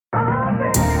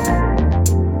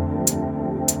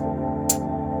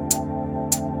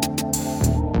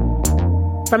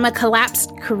From a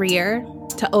collapsed career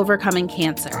to overcoming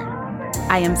cancer,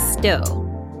 I am still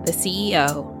the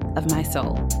CEO of my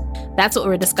soul. That's what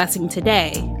we're discussing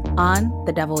today on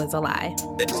The Devil is a Lie.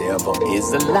 The Devil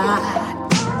is a Lie.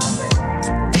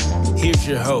 Here's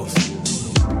your host,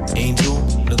 Angel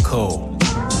Nicole.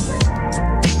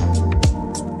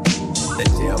 The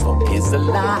Devil is a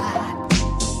Lie.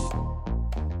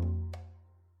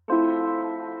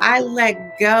 I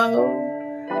let go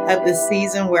of the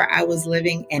season where I was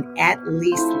living an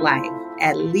at-least life.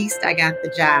 At least I got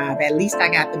the job. At least I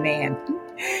got the man.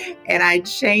 And I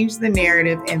changed the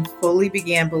narrative and fully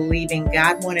began believing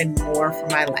God wanted more for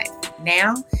my life.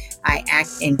 Now I act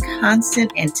in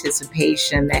constant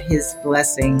anticipation that his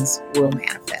blessings will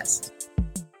manifest.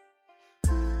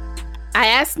 I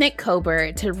asked Nic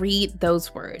Cober to read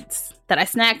those words that I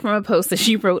snagged from a post that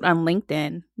she wrote on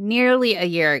LinkedIn nearly a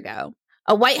year ago.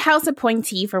 A White House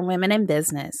appointee for women in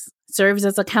business, serves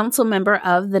as a council member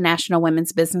of the National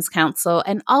Women's Business Council,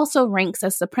 and also ranks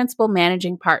as the principal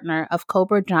managing partner of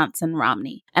Cober Johnson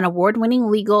Romney, an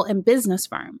award-winning legal and business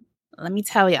firm. Let me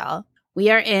tell y'all, we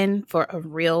are in for a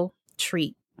real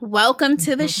treat. Welcome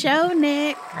to the show,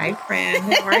 Nic. Hi,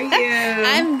 friend. How are you?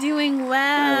 I'm doing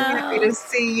well. So happy to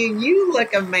see you. You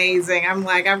look amazing. I'm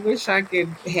like, I wish I could.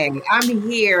 Hey, I'm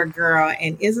here, girl.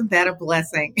 And isn't that a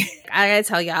blessing? I gotta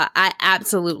tell y'all, I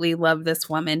absolutely love this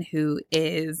woman who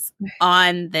is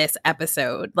on this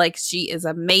episode. Like, she is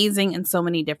amazing in so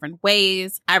many different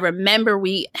ways. I remember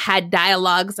we had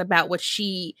dialogues about what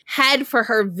she had for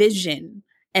her vision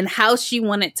and how she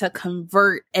wanted to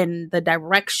convert in the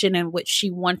direction in which she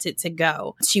wanted to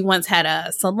go. She once had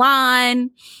a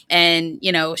salon and,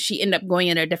 she ended up going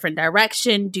in a different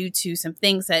direction due to some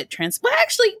things that Well,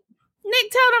 actually,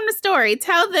 Nic, tell them the story.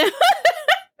 Tell them.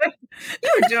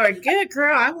 You were doing good,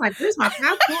 girl. I'm like, where's my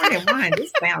popcorn and wine?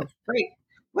 This sounds great.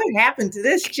 What happened to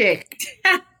this chick?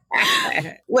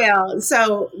 Well,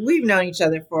 so we've known each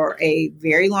other for a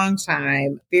very long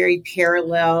time, very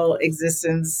parallel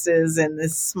existences in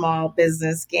this small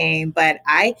business game. But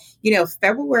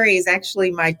February is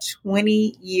actually my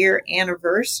 20-year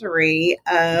anniversary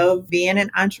of being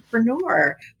an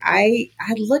entrepreneur. I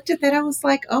looked at that. I was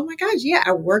like, oh my gosh, yeah,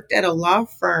 I worked at a law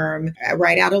firm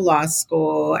right out of law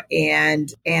school.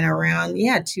 And around,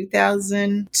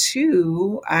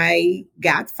 2002, I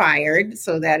got fired.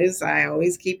 So that is, I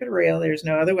always keep it real. There's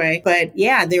no other way. But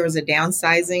yeah, there was a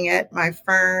downsizing at my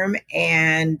firm,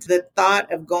 and the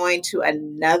thought of going to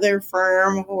another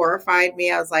firm horrified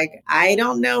me. I was like, I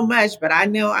don't know much, but I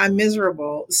know I'm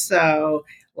miserable. So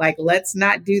let's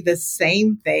not do the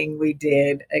same thing we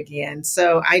did again.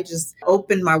 So I just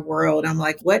opened my world. I'm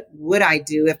like, what would I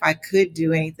do if I could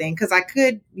do anything? Because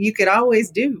you could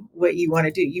always do what you want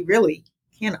to do. You really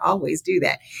can always do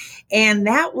that. And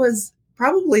that was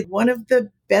probably one of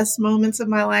the best moments of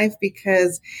my life,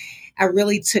 because I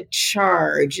really took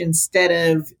charge instead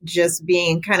of just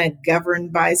being kind of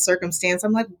governed by circumstance.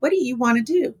 I'm like, what do you want to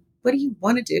do? What do you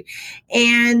want to do?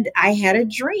 And I had a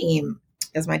dream.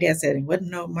 As my dad said, it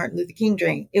wasn't no Martin Luther King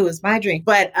dream. It was my dream.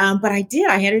 But I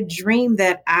had a dream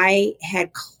that I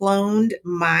had cloned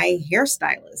my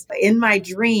hairstylist. In my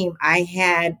dream, I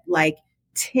had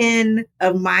 10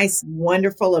 of my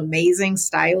wonderful, amazing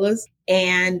stylists.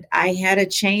 And I had a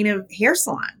chain of hair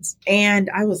salons. And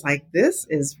I was like, this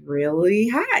is really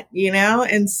hot,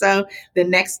 And so the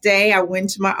next day I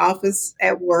went to my office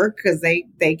at work because they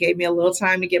gave me a little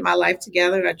time to get my life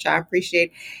together, which I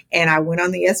appreciate. And I went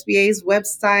on the SBA's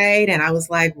website and I was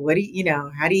like,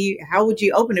 how would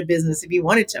you open a business if you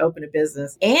wanted to open a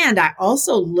business? And I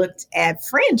also looked at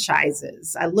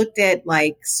franchises. I looked at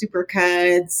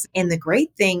Supercuts. And the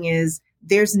great thing is,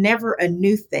 there's never a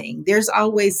new thing. There's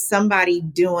always somebody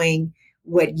doing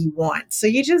what you want. So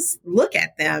you just look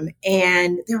at them,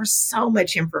 and there was so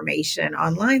much information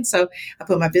online. So I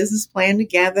put my business plan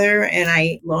together,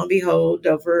 and lo and behold,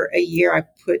 over a year, I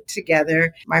put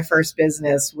together my first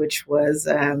business, which was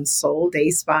Soul Day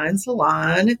Spa and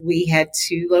Salon. We had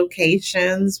 2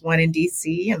 locations, one in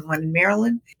DC and one in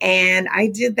Maryland. And I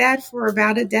did that for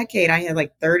about a decade. I had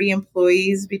 30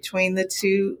 employees between the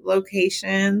 2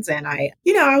 locations. And I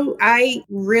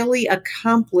really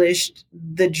accomplished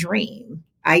the dream.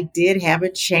 I did have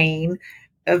a chain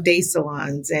of day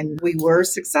salons, and we were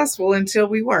successful until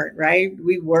we weren't, right?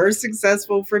 We were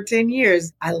successful for 10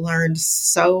 years. I learned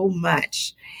so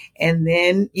much. And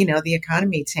then, the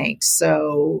economy tanked.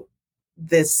 So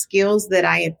the skills that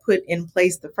I had put in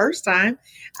place the first time,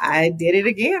 I did it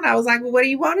again. I was like, well, what do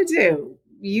you want to do?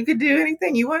 You could do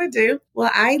anything you want to do.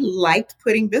 Well, I liked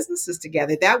putting businesses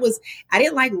together. I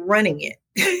didn't like running it,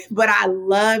 but I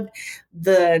loved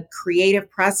the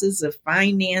creative process of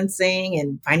financing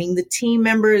and finding the team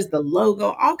members, the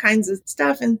logo, all kinds of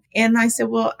stuff. And I said,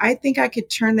 well, I think I could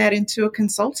turn that into a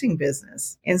consulting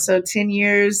business. And so 10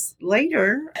 years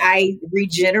later, I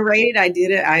regenerated. I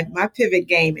did it. My pivot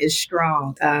game is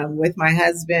strong. With my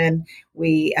husband,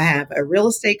 we have a real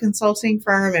estate consulting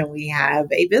firm and we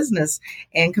have a business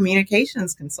and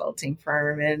communications consulting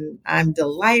firm. And I'm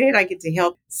delighted I get to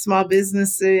help small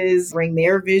businesses bring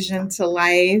their vision to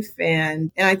life. And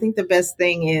I think the best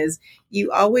thing is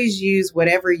you always use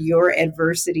whatever your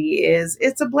adversity is.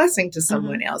 It's a blessing to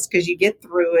someone else because you get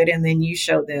through it and then you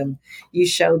show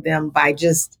them by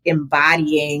just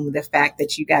embodying the fact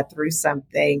that you got through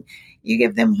something, you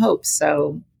give them hope.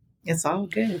 So it's all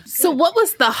good. So what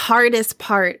was the hardest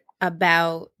part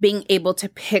about being able to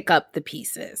pick up the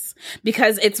pieces?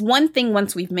 Because it's one thing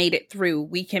once we've made it through,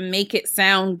 we can make it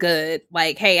sound good.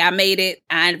 Like, hey, I made it.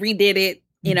 I redid it.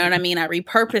 You know what I mean? I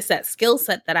repurposed that skill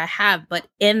set that I have. But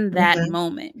in that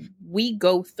moment, we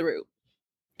go through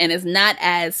and it's not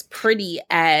as pretty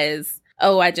as,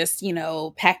 oh, I just,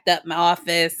 packed up my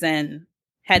office and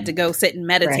had to go sit and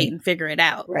meditate and figure it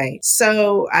out. Right.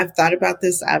 So I've thought about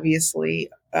this, obviously,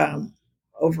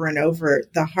 over and over.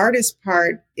 The hardest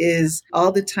part is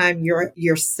all the time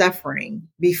you're suffering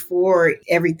before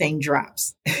everything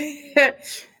drops.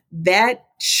 That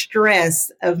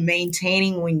stress of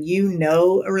maintaining when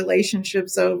a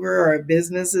relationship's over or a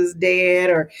business is dead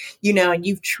or, and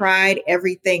you've tried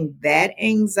everything, that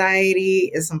anxiety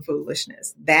is some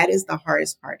foolishness. That is the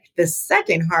hardest part. The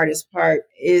second hardest part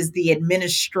is the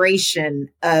administration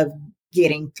of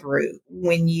getting through.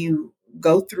 When you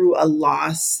go through a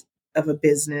loss of a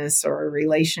business or a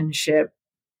relationship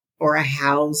or a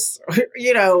house,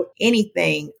 or,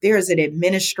 anything, there's an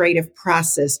administrative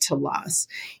process to loss.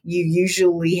 You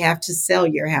usually have to sell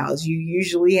your house. You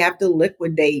usually have to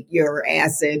liquidate your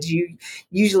assets. You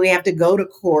usually have to go to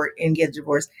court and get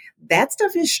divorced. That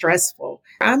stuff is stressful.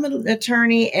 I'm an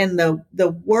attorney, and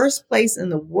the worst place in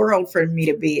the world for me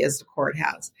to be is the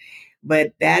courthouse.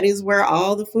 But that is where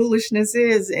all the foolishness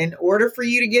is. In order for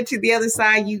you to get to the other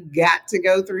side, you got to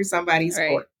go through somebody's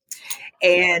court.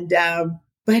 And,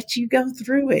 but you go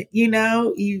through it,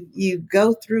 you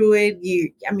go through it.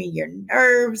 Your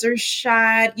nerves are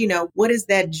shot. What is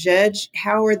that judge?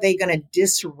 How are they going to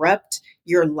disrupt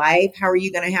your life? How are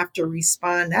you going to have to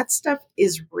respond? That stuff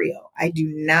is real. I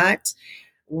do not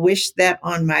wish that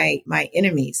on my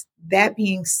enemies. That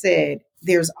being said,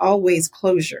 there's always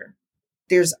closure.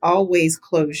 There's always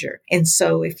closure. And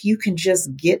so if you can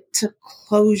just get to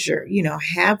closure,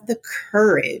 have the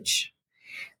courage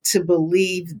to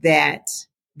believe that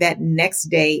next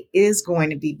day is going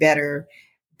to be better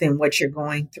than what you're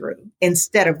going through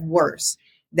instead of worse.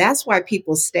 That's why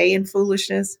people stay in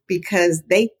foolishness, because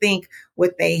they think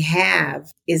what they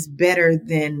have is better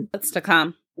than what's to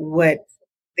come, what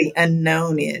the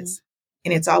unknown is.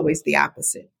 And it's always the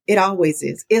opposite. It always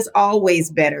is. It's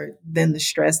always better than the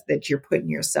stress that you're putting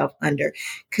yourself under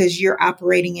because you're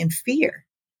operating in fear.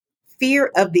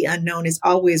 Fear of the unknown is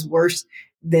always worse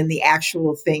than the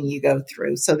actual thing you go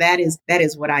through. So that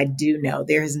is what I do know.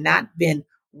 There has not been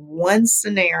one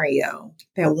scenario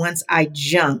that once I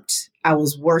jumped, I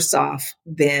was worse off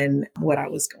than what I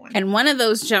was going through. And one of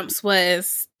those jumps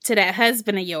was to that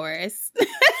husband of yours.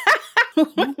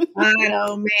 I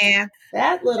know, man.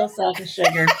 That little sack of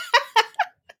sugar.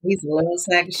 He's a little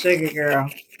sack of sugar, girl.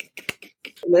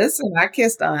 Listen, I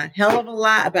kissed a hell of a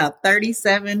lot, about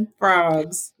 37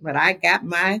 frogs, but I got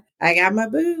my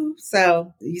boo.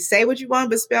 So you say what you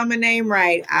want, but spell my name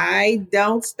right. I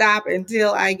don't stop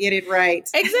until I get it right.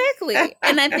 Exactly.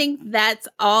 And I think that's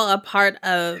all a part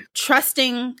of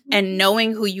trusting and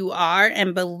knowing who you are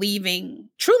and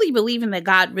truly believing that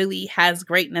God really has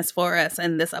greatness for us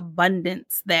and this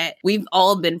abundance that we've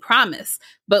all been promised.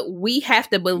 But we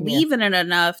have to believe in it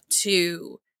enough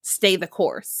to stay the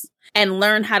course and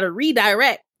learn how to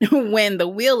redirect when the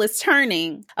wheel is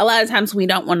turning. A lot of times we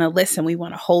don't want to listen. We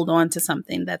want to hold on to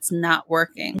something that's not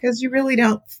working. Because you really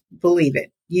don't believe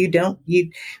it.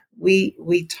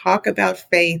 We talk about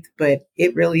faith, but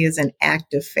it really is an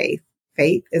act of faith.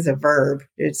 Faith is a verb.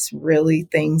 It's really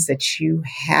things that you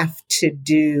have to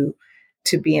do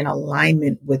to be in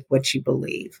alignment with what you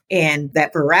believe. And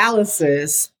that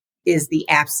paralysis is the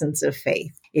absence of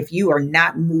faith. If you are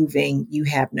not moving, you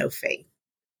have no faith.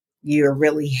 You're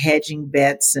really hedging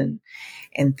bets and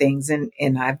things. And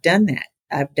I've done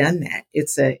that.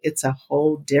 It's a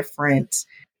whole different,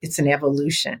 it's an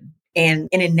evolution. And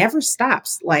it never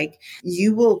stops. Like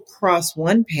you will cross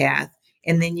one path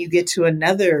and then you get to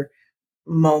another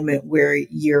moment where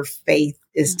your faith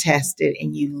is tested,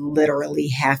 and you literally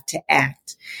have to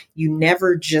act. You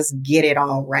never just get it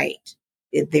all right.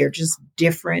 They're just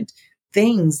different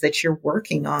things that you're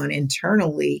working on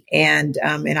internally. And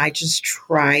I just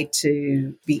try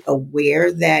to be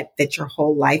aware that your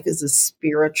whole life is a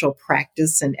spiritual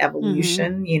practice and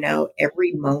evolution. You know,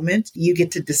 every moment you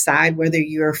get to decide whether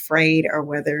you're afraid or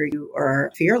whether you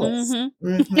are fearless.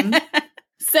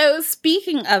 So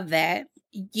speaking of that,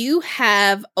 you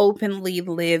have openly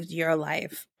lived your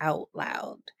life out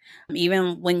loud.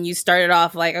 Even when you started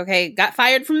off like, okay, got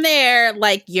fired from there,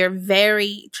 like you're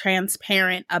very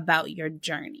transparent about your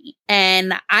journey.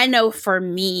 And I know for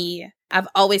me, I've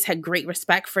always had great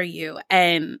respect for you.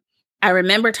 And I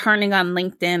remember turning on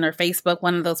LinkedIn or Facebook,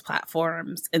 one of those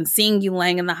platforms, and seeing you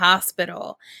laying in the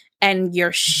hospital and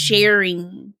you're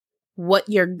sharing what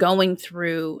you're going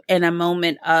through in a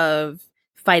moment of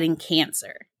fighting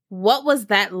cancer. What was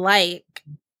that like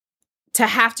to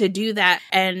have to do that?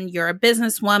 And you're a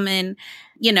businesswoman,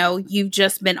 you know, you've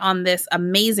just been on this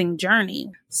amazing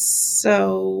journey.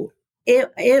 So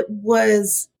it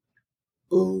was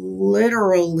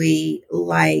literally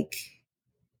like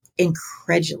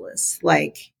incredulous.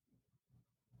 Like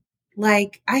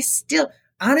I still,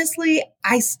 honestly,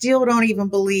 I still don't even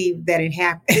believe that it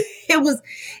happened.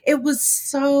 It was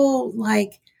so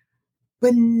like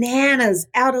bananas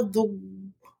out of the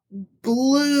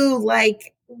blue.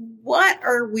 Like, what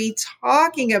are we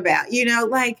talking about? You know,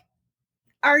 like,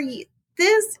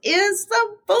 this is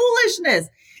some foolishness.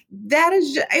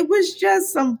 It was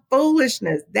just some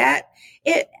foolishness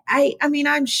I mean,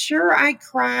 I'm sure I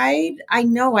cried. I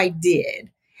know I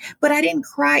did, but I didn't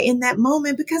cry in that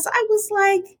moment because I was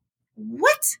like,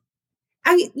 what?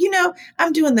 I'm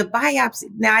doing the biopsy.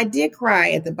 Now I did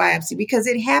cry at the biopsy because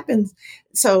it happens.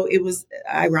 So it was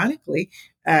ironically,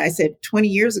 I said 20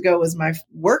 years ago was my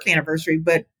work anniversary,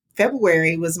 but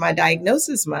February was my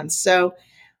diagnosis month. So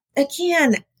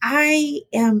again, I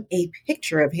am a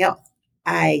picture of health.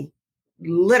 I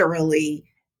literally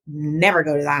never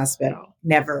go to the hospital,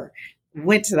 never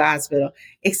went to the hospital,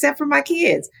 except for my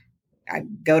kids. I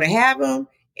go to have them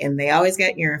and they always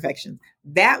got ear infections.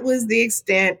 That was the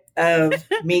extent of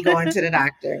me going to the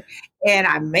doctor. And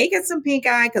I make it some pink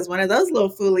eye because one of those little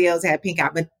folios had pink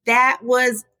eye, but that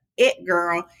was it,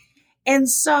 girl. And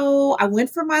so I went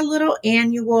for my little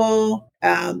annual,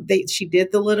 she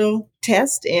did the little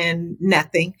test and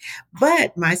nothing,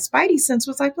 but my spidey sense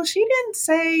was like, well, she didn't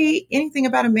say anything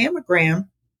about a mammogram.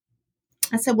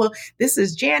 I said, well, this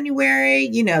is January,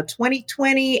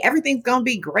 2020. Everything's going to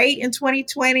be great in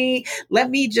 2020. Let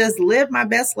me just live my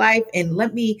best life and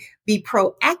let me be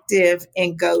proactive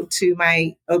and go to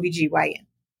my OBGYN.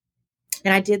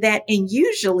 And I did that. And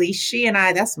usually she and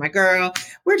I, that's my girl,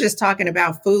 we're just talking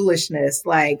about foolishness,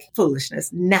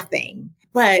 nothing.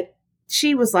 But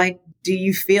she was like, do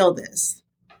you feel this?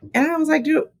 And I was like,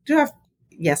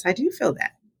 yes, I do feel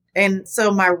that. And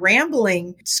so my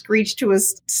rambling screeched to a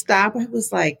stop. I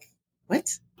was like,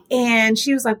 what? And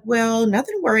she was like, well,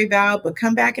 nothing to worry about, but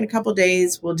come back in a couple of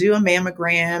days. We'll do a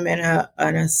mammogram and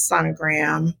a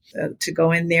sonogram to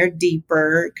go in there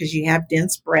deeper because you have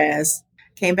dense breasts.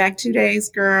 Came back 2 days,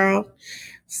 girl.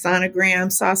 Sonogram,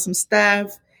 saw some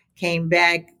stuff. Came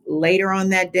back later on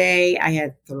that day. I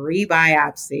had 3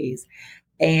 biopsies.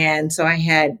 And so I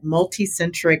had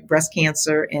multicentric breast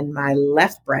cancer in my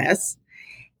left breast.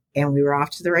 And we were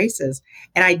off to the races.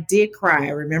 And I did cry.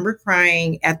 I remember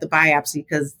crying at the biopsy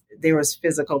because there was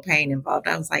physical pain involved.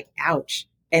 I was like, ouch.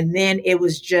 And then it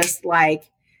was just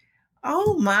like,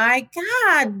 oh my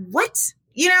God, what?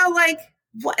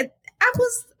 What?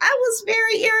 I was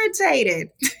very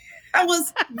irritated. I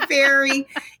was very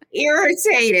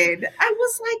irritated. I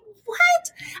was like,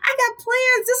 what? I got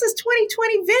plans. This is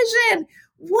 2020 vision.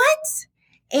 What?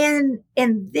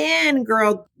 And then,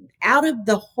 girl, out of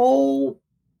the whole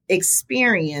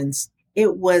experience,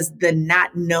 it was the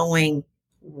not knowing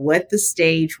what the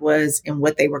stage was and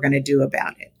what they were going to do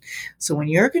about it. So when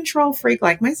you're a control freak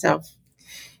like myself,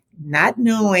 not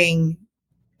knowing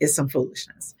is some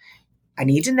foolishness. I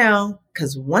need to know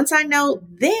because once I know,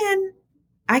 then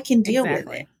I can deal with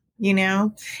it,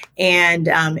 and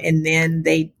then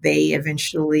they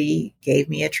eventually gave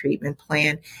me a treatment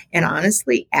plan. And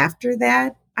honestly, after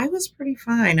that, I was pretty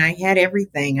fine. I had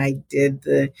everything. I did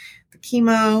the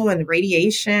chemo and the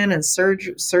radiation and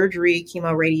surgery,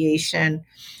 chemo, radiation.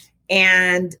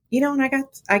 And,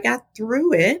 and I got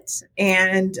through it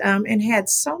and had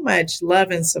so much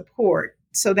love and support.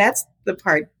 So that's the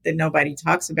part that nobody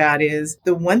talks about is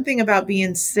the one thing about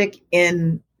being sick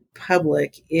in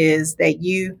public is that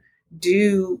you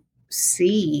do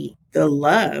see the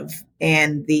love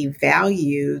and the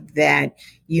value that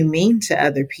you mean to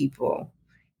other people.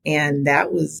 And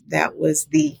that was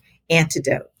the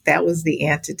antidote. That was the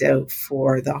antidote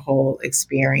for the whole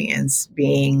experience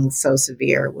being so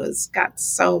severe. Got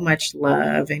so much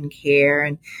love and care,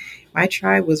 and my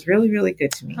tribe was really, really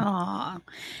good to me. Aw.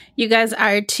 You guys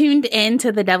are tuned in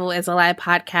to the Devil is a Lie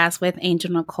podcast with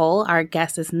Angel Nicole. Our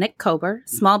guest is Nic Cober,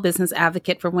 small business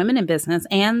advocate for women in business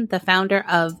and the founder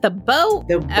of The Boat.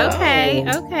 The Boat. Okay.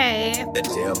 The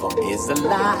devil is a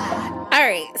lie. All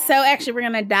right. So actually, we're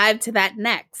going to dive to that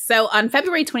next. So on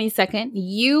February 22nd,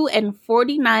 you and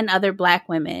 49 other Black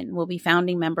women will be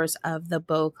founding members of the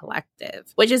Boat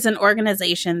Collective, which is an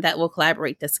organization that will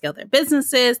collaborate to scale their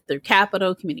businesses through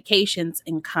capital, communications,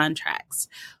 and contracts.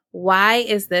 Why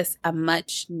is this a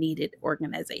much needed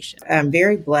organization? I'm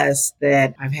very blessed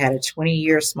that I've had a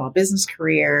 20-year small business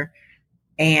career,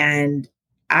 and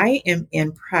I am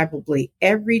in probably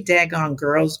every daggone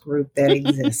girls group that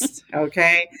exists.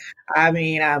 Okay. I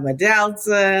mean, I'm a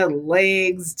Delta,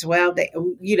 legs, 12,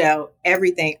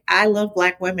 everything. I love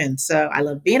Black women. So I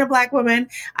love being a Black woman.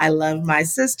 I love my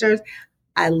sisters.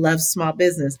 I love small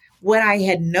business. What I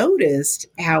had noticed,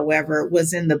 however,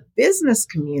 was in the business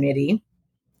community,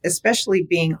 especially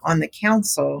being on the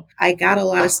council, I got a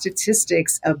lot of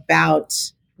statistics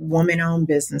about women-owned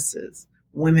businesses,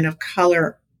 women of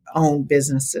color-owned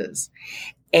businesses,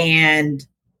 and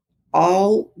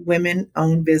all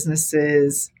women-owned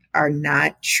businesses are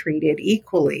not treated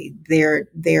equally. There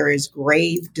is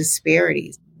grave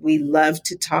disparities. We love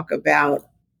to talk about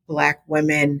Black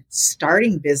women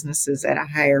starting businesses at a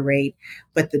higher rate,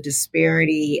 but the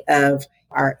disparity of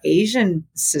our Asian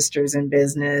sisters in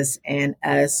business and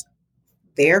us,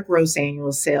 their gross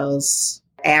annual sales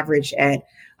average at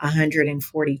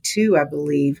 $142, I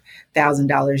believe,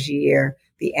 $1,000 a year.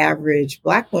 The average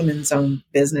Black woman's own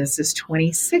business is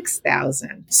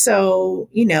 $26,000. So,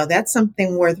 that's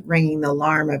something worth ringing the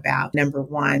alarm about, number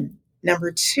one.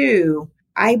 Number two,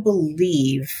 I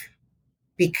believe,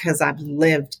 because I've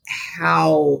lived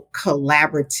how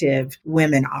collaborative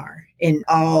women are in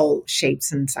all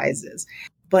shapes and sizes.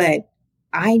 But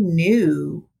I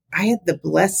knew I had the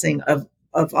blessing of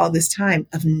all this time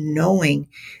of knowing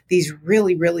these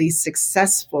really, really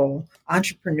successful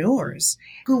entrepreneurs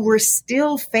who were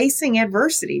still facing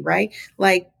adversity, right?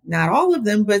 Like not all of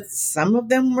them, but some of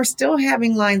them were still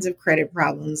having lines of credit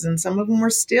problems, and some of them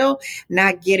were still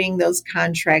not getting those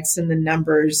contracts and the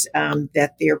numbers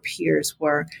that their peers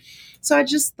were. So I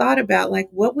just thought about, like,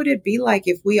 what would it be like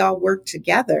if we all worked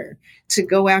together to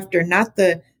go after not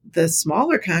the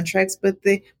smaller contracts, but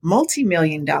the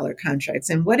multi-million-dollar contracts?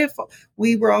 And what if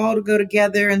we were all to go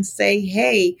together and say,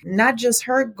 hey, not just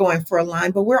her going for a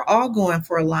line, but we're all going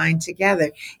for a line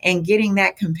together, and getting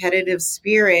that competitive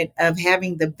spirit of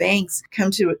having the banks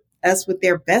come to us with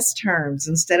their best terms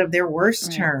instead of their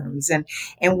worst terms. And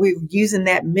we're using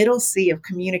that middle sea of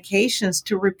communications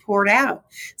to report out.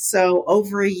 So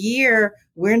over a year,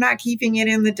 we're not keeping it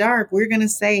in the dark. We're going to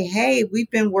say, hey, we've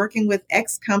been working with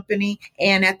X company,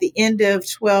 and at the end of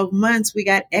 12 months, we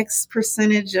got X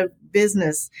percentage of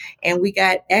business, and we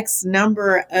got X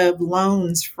number of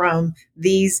loans from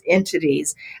these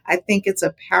entities. I think it's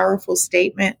a powerful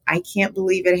statement. I can't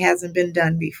believe it hasn't been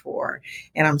done before.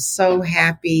 And I'm so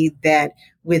happy that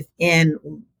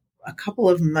within a couple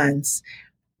of months,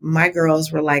 my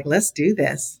girls were like, let's do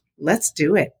this. Let's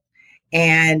do it.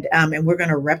 And we're going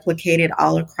to replicate it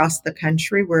all across the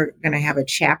country. We're going to have a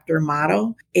chapter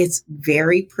model. It's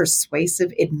very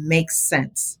persuasive. It makes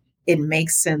sense. It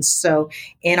makes sense. So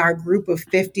in our group of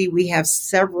 50, we have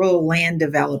several land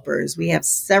developers. We have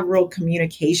several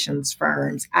communications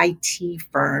firms, IT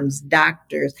firms,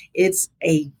 doctors. It's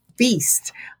a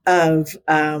feast of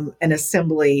an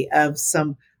assembly of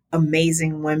some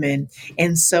amazing women.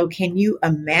 And so can you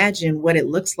imagine what it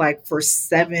looks like for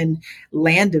 7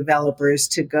 land developers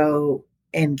to go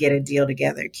and get a deal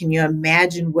together? Can you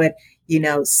imagine what,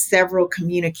 several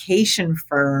communication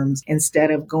firms,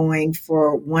 instead of going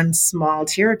for one small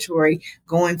territory,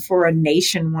 going for a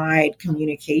nationwide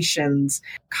communications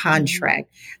contract?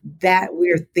 That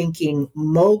we're thinking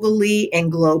mogully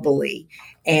and globally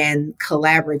and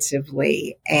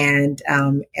collaboratively. And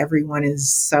everyone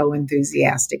is so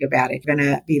enthusiastic about it. We're going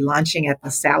to be launching at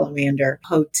the Salamander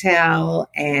Hotel,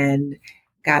 and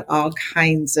got all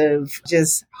kinds of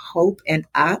just hope and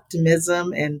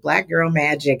optimism and Black girl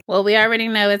magic. Well, we already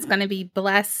know it's going to be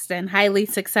blessed and highly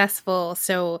successful.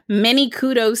 So many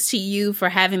kudos to you for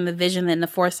having the vision and the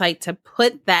foresight to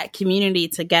put that community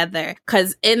together.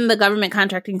 Because in the government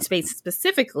contracting space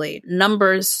specifically,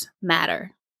 numbers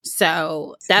matter.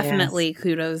 So definitely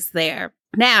kudos there.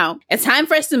 Now, it's time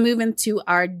for us to move into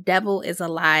our Devil is a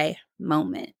Lie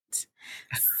moment.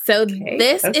 So Okay,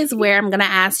 this let's is see. where I'm going to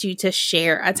ask you to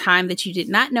share a time that you did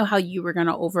not know how you were going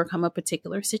to overcome a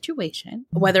particular situation,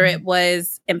 whether it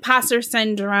was imposter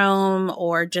syndrome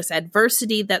or just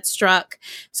adversity that struck.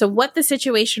 So what the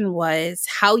situation was,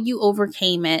 how you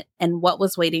overcame it, and what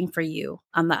was waiting for you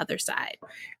on the other side.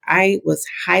 I was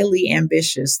highly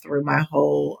ambitious through my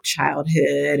whole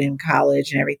childhood and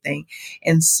college and everything.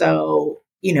 And so,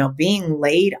 being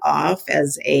laid off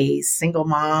as a single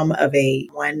mom of I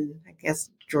guess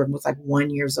Jordan was like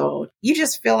 1 year old, you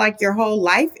just feel like your whole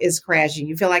life is crashing.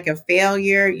 You feel like a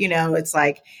failure. It's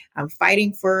like I'm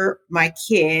fighting for my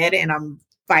kid and I'm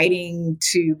fighting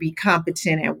to be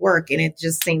competent at work. And it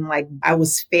just seemed like I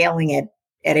was failing at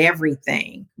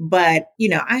everything. But,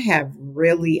 I have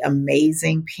really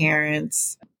amazing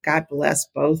parents. God bless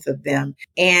both of them.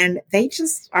 And they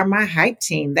just are my hype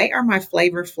team. They are my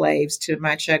Flavor Flavs to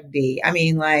my Chuck D. I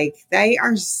mean, like, they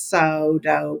are so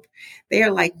dope. They are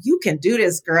like, you can do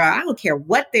this, girl. I don't care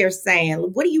what they're saying.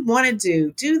 What do you want to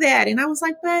do? Do that. And I was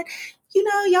like, but,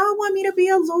 y'all want me to be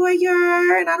a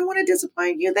lawyer and I don't want to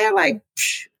disappoint you. They're like,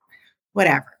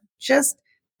 whatever. Just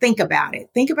think about it.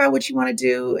 Think about what you want to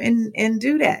do and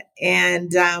do that.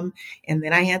 And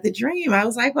then I had the dream. I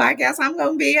was like, well, I guess I'm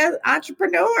going to be an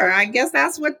entrepreneur. I guess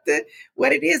that's what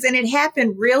it is. And it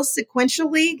happened real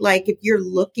sequentially. Like if you're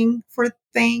looking for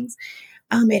things,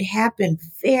 it happened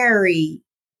very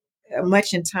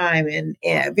much in time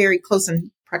and very close in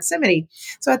proximity.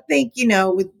 So I think,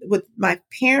 with my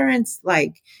parents,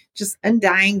 like just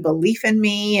undying belief in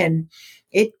me, and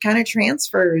it kind of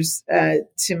transfers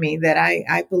to me that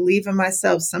I believe in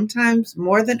myself sometimes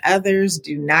more than others.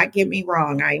 Do not get me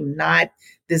wrong. I'm not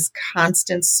this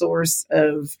constant source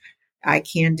of I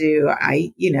can do.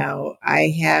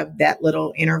 I have that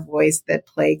little inner voice that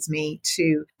plagues me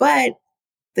too. But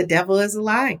the devil is a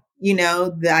lie.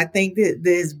 I think that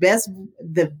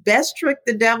the best trick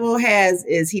the devil has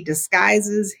is he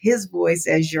disguises his voice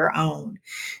as your own.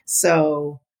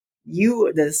 So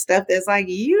the stuff that's like,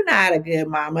 you're not a good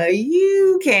mama.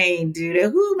 You can't do that.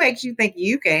 Who makes you think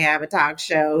you can have a talk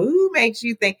show? Who makes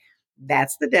you think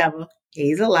that's the devil?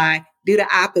 He's a lie. Do the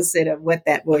opposite of what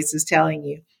that voice is telling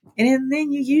you. And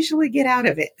then you usually get out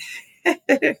of it.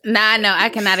 Nah, no, I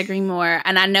cannot agree more.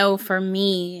 And I know for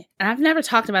me, and I've never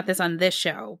talked about this on this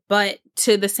show, but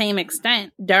to the same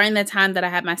extent, during the time that I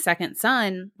had my second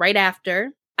son, right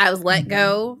after I was let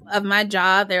go of my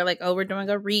job, they're like, oh, we're doing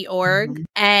a reorg.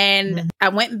 And I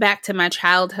went back to my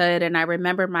childhood. And I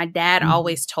remember my dad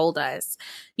always told us,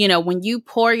 when you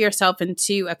pour yourself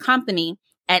into a company,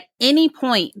 at any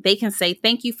point, they can say,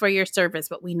 thank you for your service,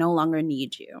 but we no longer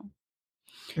need you.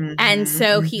 And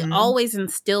so he always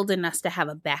instilled in us to have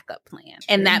a backup plan.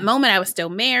 In that moment, I was still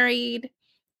married,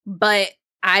 but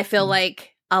I feel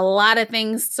like a lot of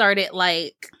things started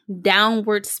like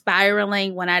downward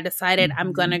spiraling when I decided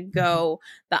I'm going to go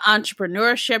the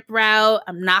entrepreneurship route.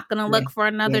 I'm not going to look for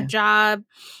another job.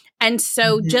 And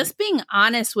so just being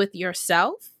honest with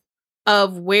yourself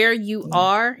of where you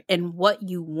are and what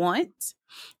you want,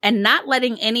 and not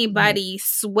letting anybody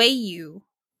sway you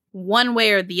one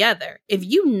way or the other. If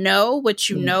you know what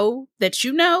you know that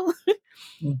you know,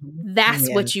 that's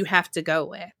what you have to go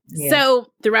with.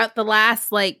 So throughout the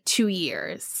last 2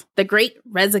 years, the Great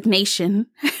Resignation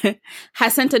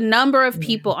has sent a number of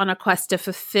people on a quest to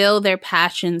fulfill their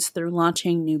passions through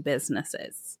launching new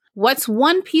businesses. What's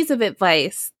one piece of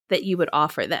advice that you would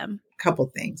offer them?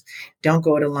 Couple things. Don't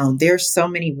go it alone. There's so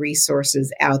many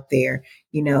resources out there.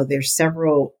 There's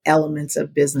several elements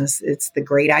of business. It's the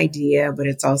great idea, but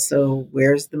it's also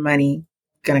where's the money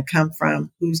going to come from?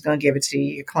 Who's going to give it to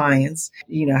your clients? How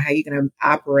you going to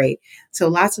operate? So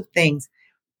lots of things.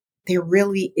 There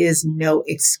really is no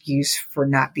excuse for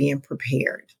not being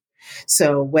prepared.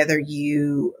 So whether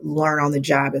you learn on the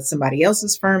job at somebody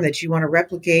else's firm that you want to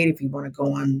replicate, if you want to go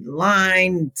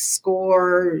online,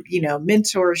 score,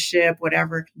 mentorship,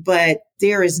 whatever, but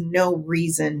there is no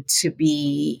reason to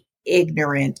be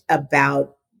ignorant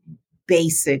about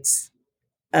basics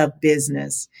of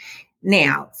business.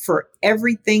 Now, for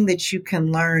everything that you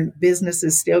can learn, business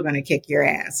is still going to kick your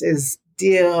ass, is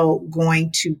still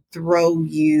going to throw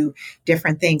you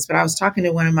different things. But I was talking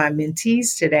to one of my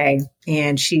mentees today,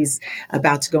 and she's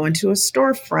about to go into a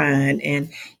storefront,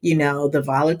 and, the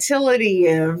volatility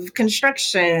of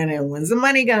construction and when's the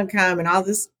money going to come and all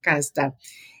this kind of stuff.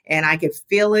 And I could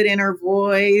feel it in her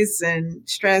voice and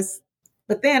stress.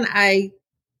 But then I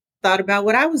thought about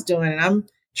what I was doing, and I'm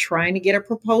trying to get a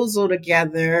proposal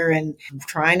together and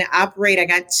trying to operate. I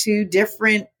got 2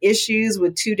 different issues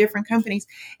with 2 different companies.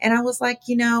 And I was like,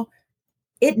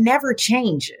 it never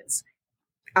changes.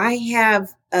 I have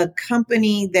a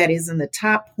company that is in the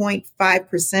top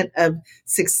 0.5% of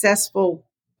successful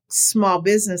small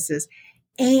businesses.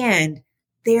 And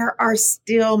there are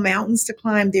still mountains to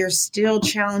climb. There's still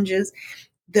challenges.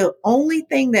 The only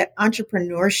thing that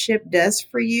entrepreneurship does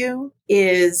for you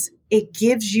is it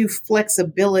gives you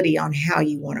flexibility on how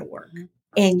you want to work.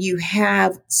 And you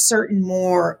have certain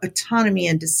more autonomy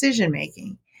and decision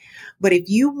making. But if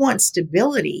you want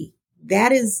stability,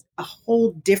 that is a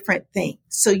whole different thing.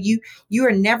 So you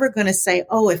are never going to say,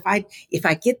 oh, if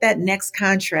I get that next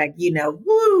contract,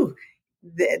 woo,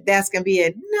 that's going to be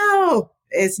it. No,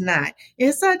 it's not.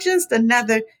 It's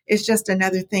just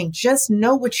another thing. Just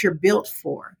know what you're built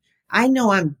for. I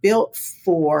know I'm built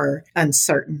for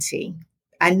uncertainty.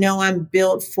 I know I'm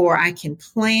built for, I can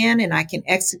plan and I can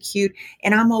execute,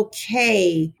 and I'm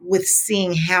okay with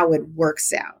seeing how it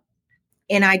works out.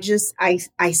 And I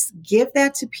give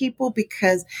that to people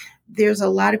because there's a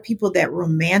lot of people that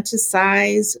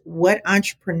romanticize what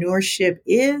entrepreneurship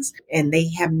is, and they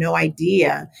have no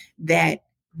idea that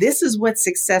this is what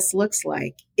success looks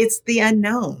like. It's the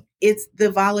unknown. It's the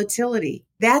volatility.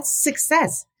 That's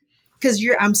success. Because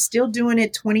I'm still doing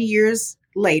it 20 years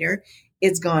later.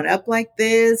 It's gone up like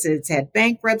this. It's had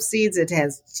bankruptcies. It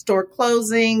has store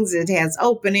closings. It has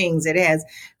openings. It has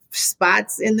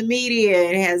spots in the media.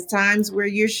 It has times where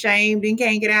you're shamed and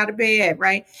can't get out of bed,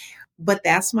 right? But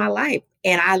that's my life.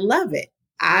 And I love it.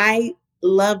 I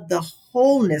love the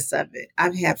wholeness of it.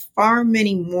 I've had far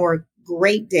many more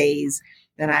great days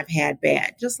than I've had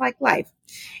bad, just like life.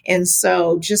 And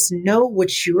so just know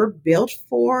what you're built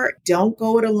for. Don't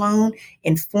go it alone.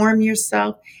 Inform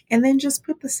yourself, and then just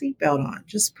put the seatbelt on.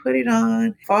 Just put it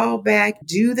on, fall back,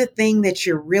 do the thing that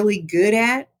you're really good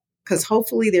at, because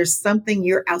hopefully there's something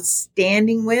you're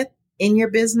outstanding with in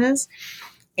your business,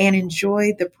 and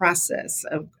enjoy the process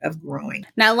of growing.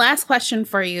 Now, last question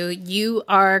for you. You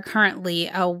are currently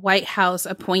a White House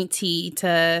appointee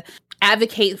to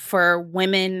advocate for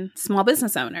women small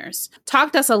business owners.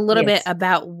 Talk to us a little bit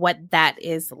about what that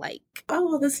is like.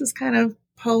 Oh, this is kind of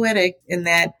poetic in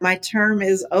that my term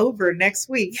is over next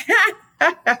week.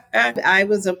 I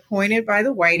was appointed by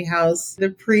the White House,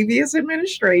 the previous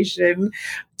administration,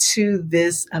 to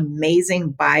this amazing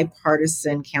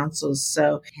bipartisan council.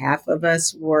 So half of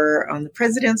us were on the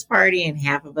president's party and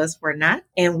half of us were not.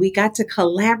 And we got to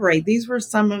collaborate. These were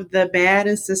some of the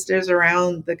baddest sisters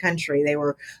around the country. They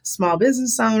were small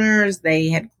business owners. They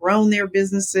had grown their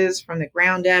businesses from the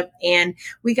ground up. And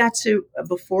we got to,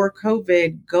 before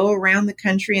COVID, go around the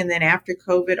country, and then after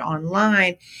COVID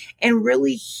online, and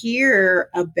really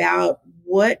hear about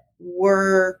what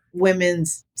were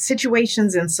women's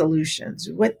situations and solutions.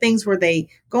 What things were they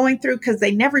going through? Because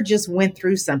they never just went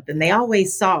through something. They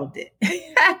always solved it.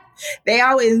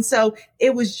 And so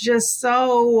it was just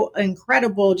so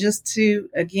incredible just to,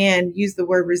 again, use the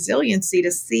word resiliency,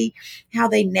 to see how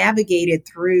they navigated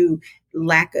through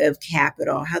lack of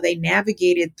capital, how they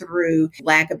navigated through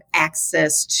lack of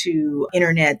access to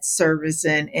internet service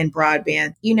and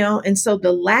broadband, and so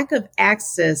the lack of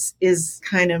access is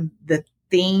kind of the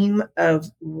theme of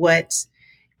what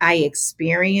I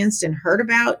experienced and heard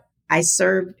about. I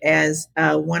served as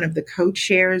one of the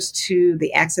co-chairs to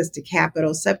the Access to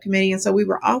Capital subcommittee. And so we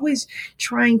were always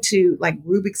trying to, like,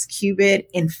 Rubik's Cube it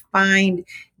and find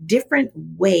different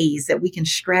ways that we can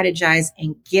strategize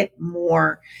and get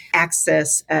more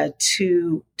access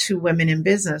to women in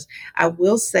business. I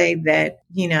will say that,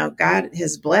 God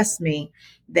has blessed me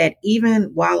that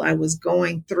even while I was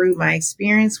going through my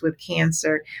experience with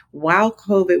cancer, while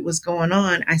COVID was going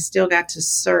on, I still got to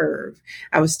serve.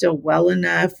 I was still well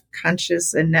enough,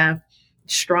 conscious enough,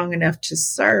 strong enough to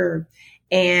serve.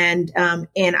 And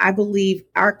I believe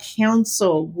our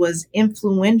council was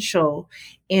influential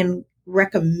in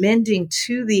recommending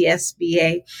to the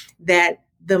SBA that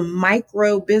the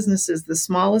micro businesses, the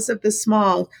smallest of the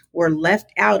small, were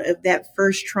left out of that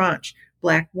first tranche.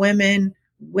 Black women,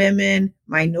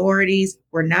 minorities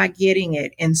were not getting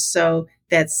it. And so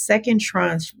that second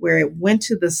tranche, where it went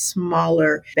to the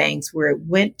smaller banks, where it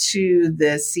went to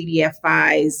the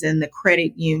CDFIs and the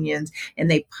credit unions,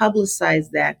 and they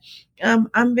publicized that,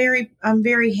 I'm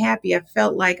very happy. I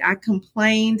felt like I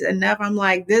complained enough. I'm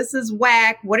like, this is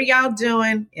whack. What are y'all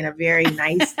doing? In a very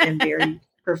nice and very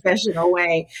professional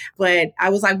way. But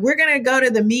I was like, we're going to go to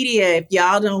the media if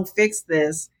y'all don't fix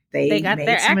this. They got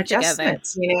made some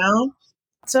adjustments,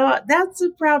 So that's a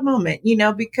proud moment,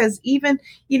 because even,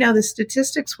 the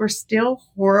statistics were still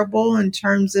horrible in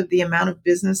terms of the amount of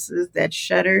businesses that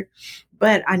shuttered.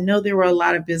 But I know there were a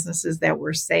lot of businesses that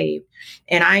were saved.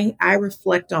 And I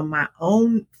reflect on my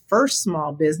own first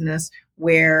small business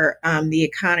where the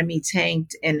economy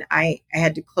tanked and I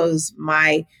had to close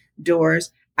my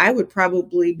doors, I would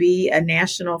probably be a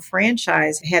national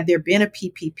franchise had there been a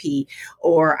PPP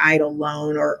or EIDL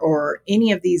loan or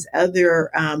any of these other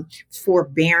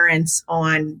forbearance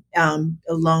on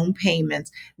loan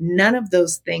payments. None of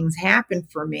those things happened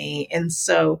for me. And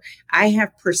so I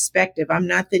have perspective. I'm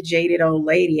not the jaded old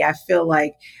lady. I feel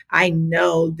like I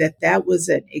know that was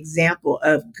an example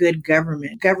of good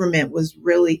government. Government was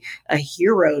really a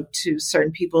hero to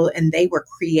certain people, and they were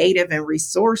creative and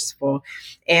resourceful.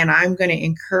 And I'm going to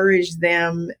encourage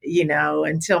them,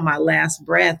 until my last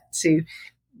breath to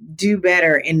do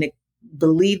better and to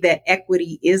believe that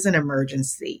equity is an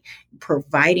emergency.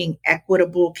 Providing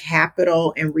equitable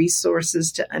capital and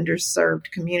resources to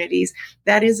underserved communities,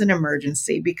 that is an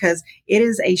emergency, because it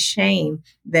is a shame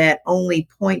that only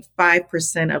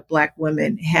 0.5% of Black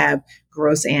women have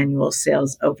gross annual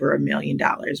sales over $1 million.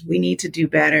 We need to do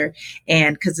better,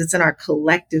 and because it's in our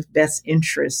collective best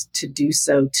interest to do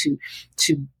so, to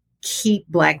keep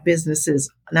Black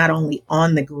businesses not only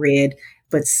on the grid,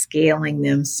 but scaling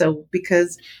them. So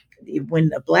because when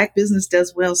a Black business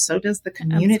does well, so does the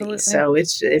community. Absolutely. So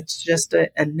it's just a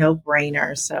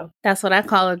no-brainer. So that's what I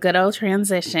call a good old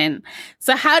transition.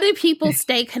 So how do people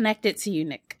stay connected to you,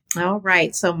 Nic? All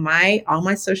right. So all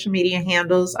my social media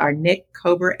handles are Nic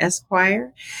Cober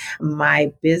Esquire.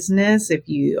 My business, if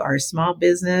you are a small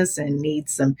business and need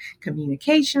some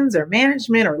communications or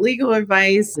management or legal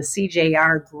advice, the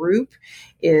CJR Group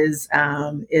is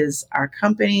our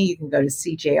company. You can go to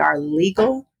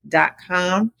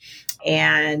cjrlegal.com.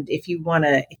 And if you want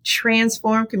to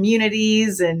transform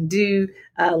communities and do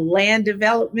land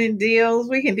development deals,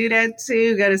 we can do that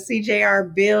too. Go to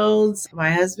CJR Builds. My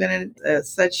husband is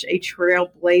such a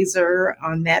trailblazer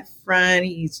on that front.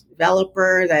 He's a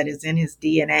developer, that is in his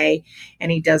DNA,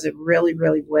 and he does it really,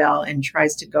 really well and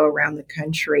tries to go around the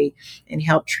country and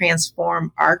help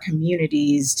transform our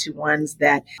communities to ones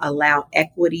that allow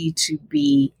equity to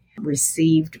be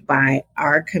received by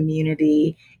our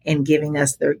community and giving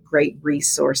us the great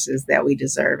resources that we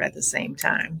deserve at the same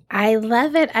time. I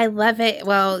love it. I love it.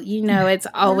 Well, it's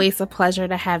always a pleasure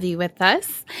to have you with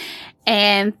us.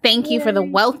 And thank you for the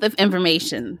wealth of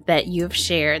information that you've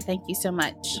shared. Thank you so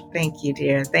much. Thank you,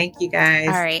 dear. Thank you, guys.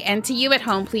 All right. And to you at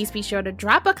home, please be sure to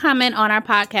drop a comment on our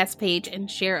podcast page and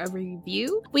share a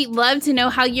review. We'd love to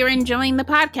know how you're enjoying the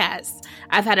podcast.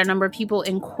 I've had a number of people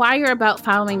inquire about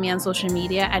following me on social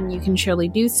media, and you can surely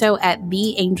do so at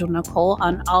The Angel Nicole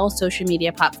on all social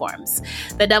media platforms.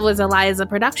 The Devil is a Lie is a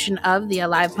production of the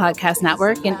Alive Podcast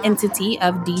Network, an entity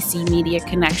of DC Media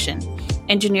Connection.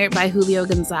 Engineered by Julio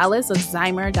Gonzalez of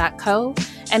Zymer.co,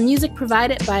 and music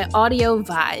provided by Audio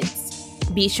Vibes.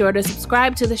 Be sure to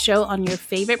subscribe to the show on your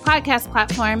favorite podcast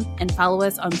platform and follow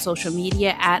us on social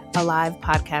media at Alive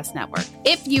Podcast Network.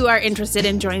 If you are interested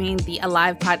in joining the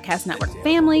Alive Podcast Network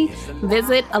family,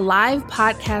 visit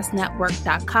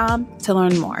alivepodcastnetwork.com to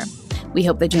learn more. We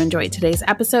hope that you enjoyed today's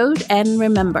episode, and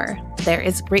remember, there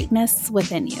is greatness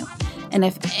within you. And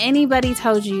if anybody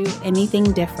tells you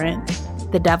anything different,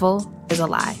 the devil is a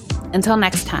lie. Until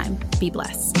next time, be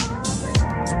blessed.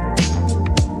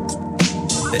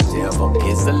 The devil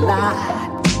is a lie.